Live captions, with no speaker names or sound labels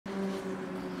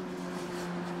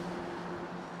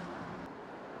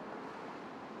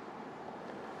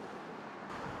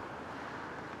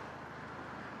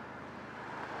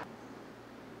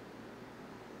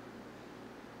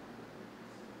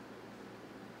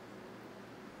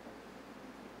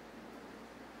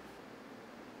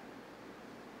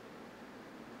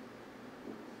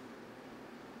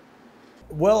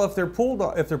Well, if they're pulled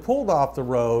off the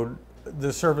road,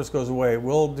 the service goes away.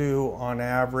 We'll do on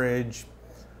average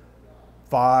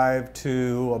 5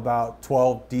 to about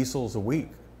 12 diesels a week.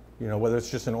 You know, whether it's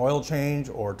just an oil change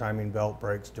or timing belt,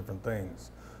 brakes, different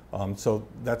things. So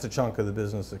that's a chunk of the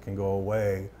business that can go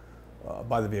away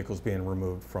by the vehicles being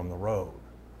removed from the road.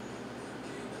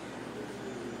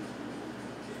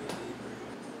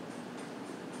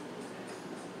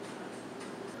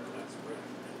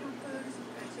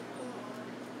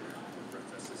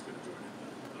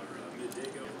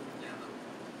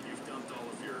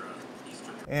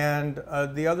 And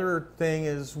the other thing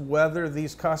is whether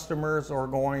these customers are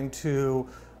going to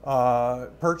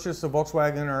purchase a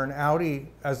Volkswagen or an Audi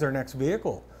as their next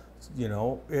vehicle. You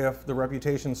know, if the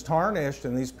reputation's tarnished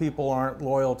and these people aren't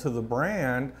loyal to the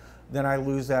brand, then I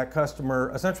lose that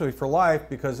customer essentially for life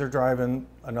because they're driving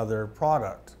another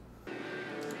product.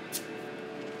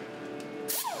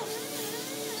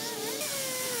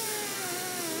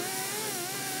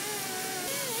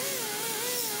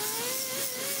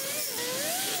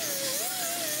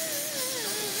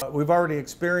 We've already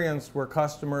experienced where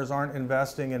customers aren't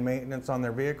investing in maintenance on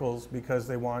their vehicles because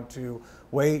they want to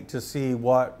wait to see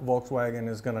what Volkswagen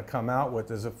is going to come out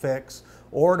with as a fix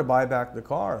or to buy back the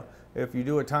car. If you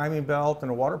do a timing belt and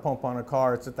a water pump on a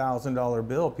car, it's a $1,000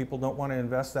 bill. People don't want to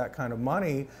invest that kind of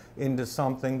money into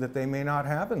something that they may not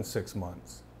have in 6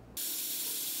 months.